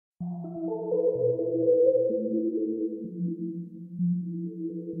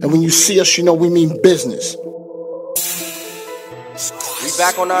And when you see us, you know we mean business. We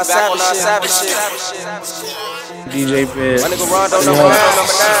back on our savage shit. DJ Fed. My nigga Rondo number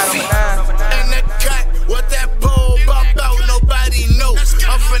 9. In the cut, what that pole pop out, nobody know.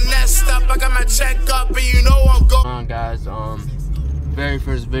 I'm finessed up, I got my check up, and you know I'm going. On guys, very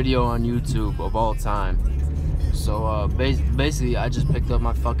first video on YouTube of all time. So basically I just picked up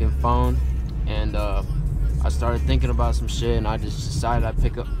my fucking phone and I started thinking about some shit, and I just decided I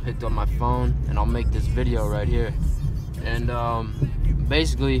picked up my phone and I'll make this video right here. And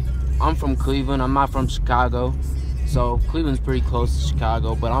basically I'm from Cleveland. I'm not from Chicago, so Cleveland's pretty close to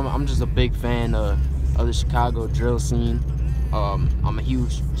Chicago, but I'm just a big fan of the Chicago drill scene. I'm a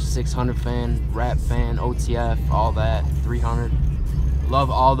huge 600 fan, rap fan, OTF, all that, 300. Love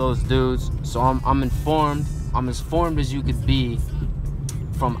all those dudes, so I'm informed. I'm as formed as you could be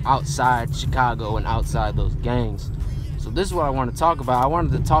from outside Chicago and outside those gangs. So this is what I want to talk about. I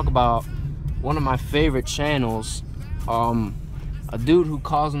wanted to talk about one of my favorite channels, a dude who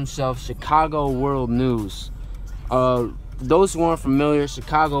calls himself Chicago World News. Those who aren't familiar,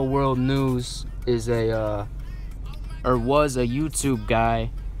 Chicago World News is was a YouTube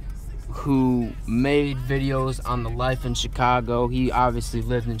guy who made videos on the life in Chicago. He obviously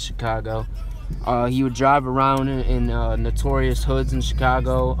lived in Chicago. He would drive around in notorious hoods in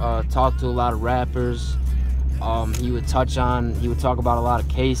Chicago, talk to a lot of rappers. He would talk about a lot of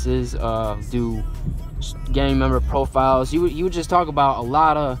cases, do gang member profiles. He would just talk about a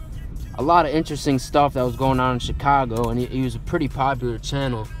lot of interesting stuff that was going on in Chicago, and he was a pretty popular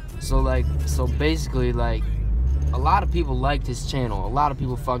channel. So basically, like, a lot of people liked his channel. A lot of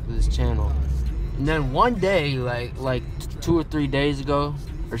people fucked with his channel. And then one day, like 2 or 3 days ago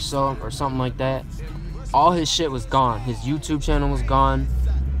or so, or something like that, all his shit was gone. His YouTube channel was gone.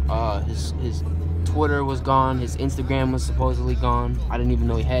 His Twitter was gone. His Instagram was supposedly gone. I didn't even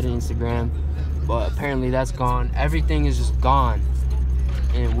know he had an Instagram, but apparently that's gone. Everything is just gone,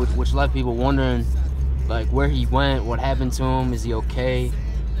 and which left people wondering, like, where he went, what happened to him, is he okay?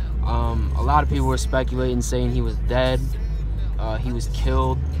 A lot of people were speculating, saying he was dead. He was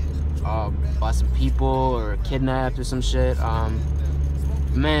killed by some people or kidnapped or some shit.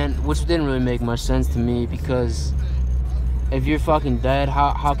 Man, which didn't really make much sense to me, because if you're fucking dead,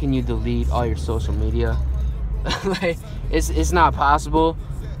 how can you delete all your social media? Like, it's not possible.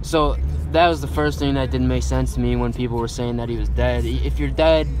 So that was the first thing that didn't make sense to me when people were saying that he was dead. If you're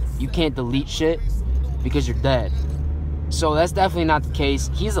dead, you can't delete shit because you're dead. So that's definitely not the case.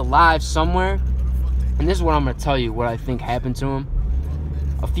 He's alive somewhere, and this is what I'm gonna tell you what I think happened to him.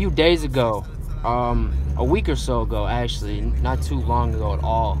 A few days ago, a week or so ago, actually, not too long ago at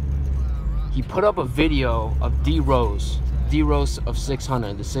all, he put up a video of DRose of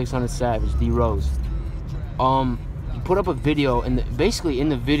 600, the 600 Savage, DRose. He put up a video, and basically in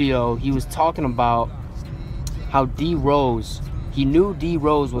the video, he was talking about how DRose, he knew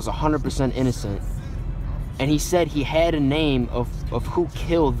DRose was 100% innocent, and he said he had a name of who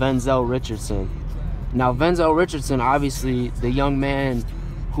killed Venzel Richardson. Now, Venzel Richardson, obviously the young man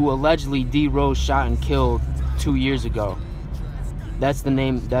who allegedly DRose shot and killed 2 years ago. That's the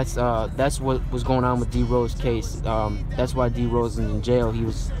name. That's what was going on with DRose's case. That's why DRose is in jail. He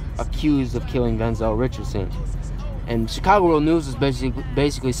was accused of killing Venzel Richardson. And Chicago World News is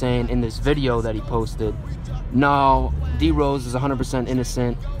basically saying in this video that he posted, no, DRose is 100%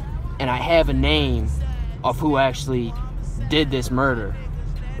 innocent, and I have a name of who actually did this murder.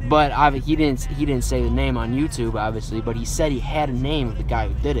 But he didn't say the name on YouTube, obviously, but he said he had a name of the guy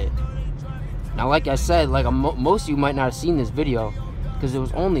who did it. Now, like I said, like, most of you might not have seen this video, because it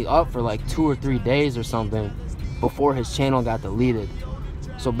was only up for like 2 or 3 days or something before his channel got deleted.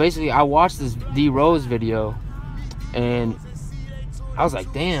 So basically, I watched this DRose video, and I was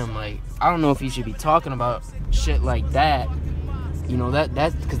like, damn, like, I don't know if he should be talking about shit like that. You know,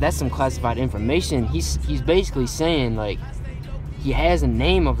 that's because that's some classified information. He's basically saying, like, he has a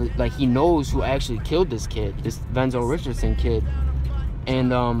name of it, like, he knows who actually killed this kid, this Venzel Richardson kid.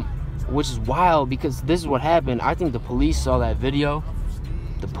 And which is wild, because this is what happened. I think the police saw that video.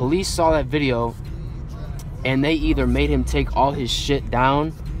 The police saw that video, and they either made him take all his shit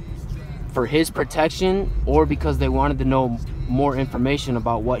down for his protection, or because they wanted to know more information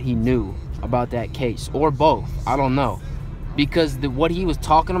about what he knew about that case, or both. I don't know, because what he was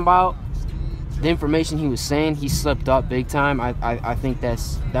talking about, the information he was saying, he slipped up big time. I think that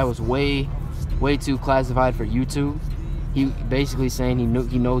was way too classified for YouTube. He basically saying he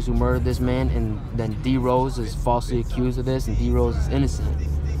knows who murdered this man, and then DRose is falsely accused of this, and DRose is innocent,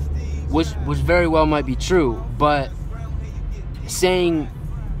 which very well might be true. But saying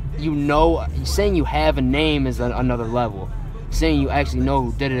you have a name is another level. saying you actually know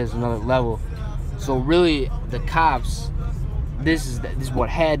who did it is another level. So really, the cops, this is what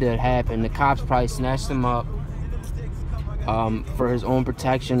had to happen. The cops probably snatched him up for his own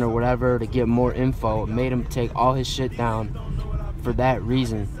protection or whatever, to get more info. It made him take all his shit down for that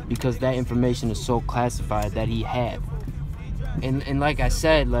reason, because that information is so classified that he had. And like I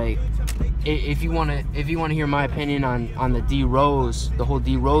said, like, if you wanna hear my opinion on the DRose, the whole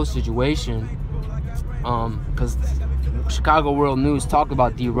DRose situation, because Chicago World News talked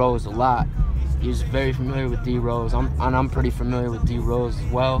about DRose a lot. He was very familiar with DRose. I'm pretty familiar with DRose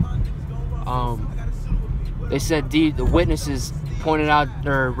as well. They said the witnesses pointed out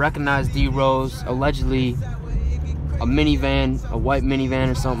or recognized DRose, allegedly a minivan, a white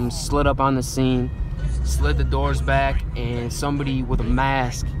minivan or something, slid up on the scene, slid the doors back, and somebody with a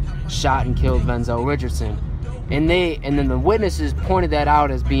mask shot and killed Venzel Richardson. And then the witnesses pointed that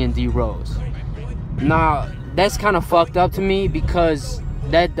out as being DRose. Now, that's kind of fucked up to me, because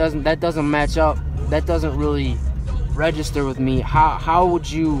that doesn't match up. That doesn't really register with me. How would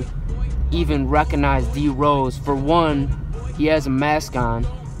you even recognize DRose? For one, he has a mask on.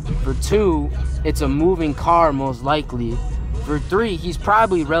 For two, it's a moving car most likely. For three, he's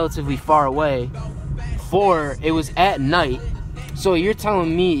probably relatively far away. Four, it was at night. So you're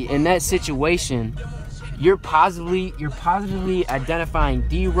telling me in that situation, you're positively identifying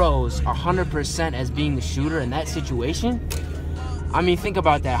DRose 100% as being the shooter in that situation? I mean, think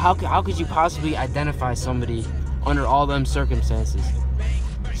about that. How could you possibly identify somebody under all them circumstances?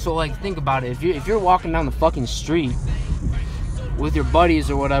 So, like, think about it. If you're walking down the fucking street with your buddies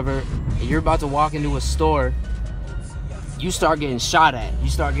or whatever, and you're about to walk into a store, you start getting shot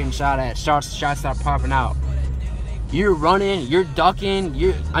at. Shots start popping out. You're running, you're ducking,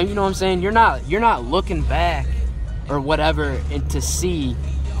 you know what I'm saying? You're not looking back or whatever and to see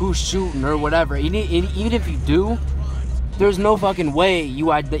who's shooting or whatever. Even if you do, there's no fucking way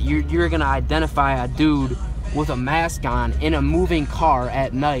you're gonna identify a dude with a mask on in a moving car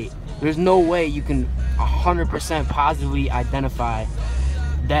at night. There's no way you can 100% positively identify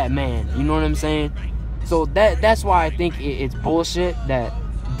that man. You know what I'm saying? So that's why I think it's bullshit that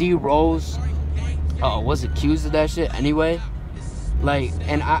DRose was accused of that shit anyway. Like,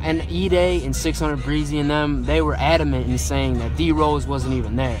 and E-Day and 600 Breezy and them, they were adamant in saying that DRose wasn't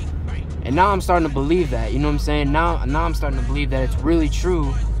even there. And now I'm starting to believe that, you know what I'm saying? Now I'm starting to believe that it's really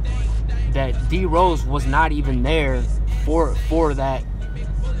true that DRose was not even there for that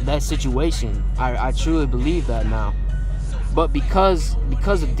situation. I truly believe that now. But because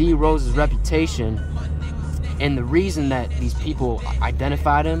of DRose's reputation and the reason that these people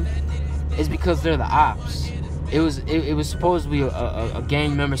identified him is because they're the ops. It was supposed to be a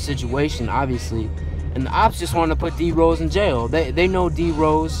gang member situation, obviously, and the ops just wanted to put DRose in jail. They know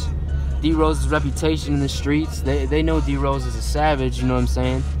DRose's reputation in the streets. They know DRose is a savage. You know what I'm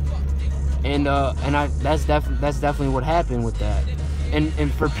saying? And that's definitely what happened with that.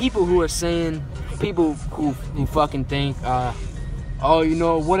 And for people who are saying, people who fucking think, oh, you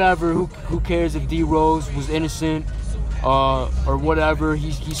know, whatever, who cares if DRose was innocent, or whatever,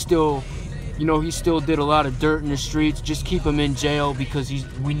 he still, you know, he still did a lot of dirt in the streets, just keep him in jail because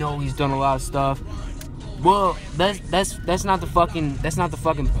we know he's done a lot of stuff. Well, that's not the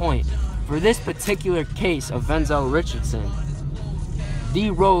fucking point. For this particular case of Venzel Richardson,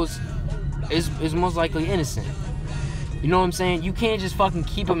 DRose is most likely innocent. You know what I'm saying? You can't just fucking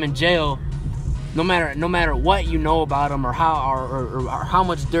keep him in jail no matter what you know about him or how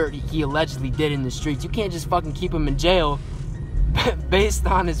much dirt he allegedly did in the streets. You can't just fucking keep him in jail based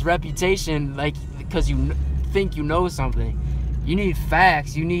on his reputation, like, because you think you know something. You need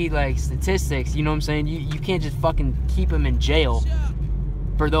facts, you need, like, statistics, you know what I'm saying? You can't just fucking keep him in jail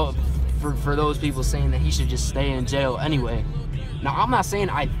for those people saying that he should just stay in jail anyway. Now, I'm not saying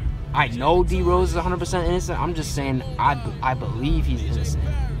I know DRose is 100% innocent. I'm just saying I believe he's innocent.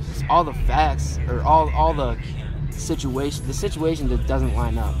 It's all the facts, or all the situation that doesn't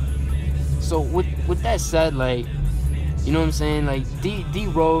line up. So with that said, like, you know what I'm saying? Like,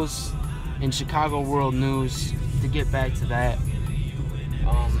 DRose in Chicago World News, to get back to that,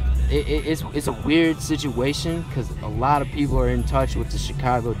 it's a weird situation because a lot of people are in touch with the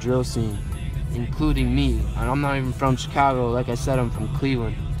Chicago drill scene, including me. And I'm not even from Chicago. Like I said, I'm from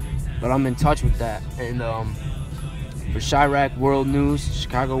Cleveland, but I'm in touch with that. And for Chirac World News,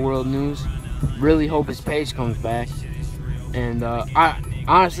 Chicago World News, really hope his page comes back. And I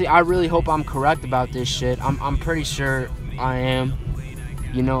honestly really hope I'm correct about this shit. I'm pretty sure I am.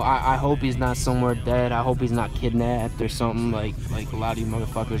 You know, I hope he's not somewhere dead. I hope he's not kidnapped or something like a lot of you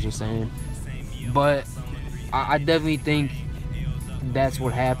motherfuckers are saying. But I definitely think that's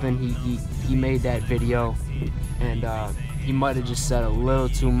what happened. He made that video, and he might have just said a little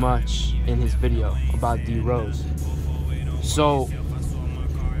too much in his video about DRose. So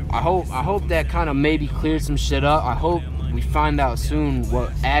I hope that kind of maybe cleared some shit up. I hope we find out soon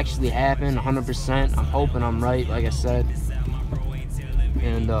what actually happened 100%. I'm hoping I'm right, like I said.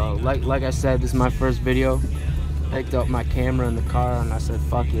 And like I said, this is my first video. Picked up my camera in the car and I said,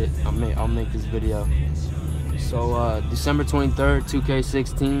 fuck it, I'll make this video. So December 23rd,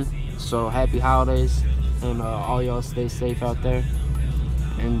 2K16. So happy holidays, and all y'all stay safe out there.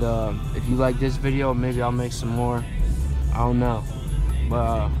 And if you like this video, maybe I'll make some more. I don't know,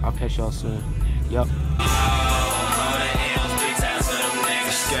 but I'll catch y'all soon. Yup.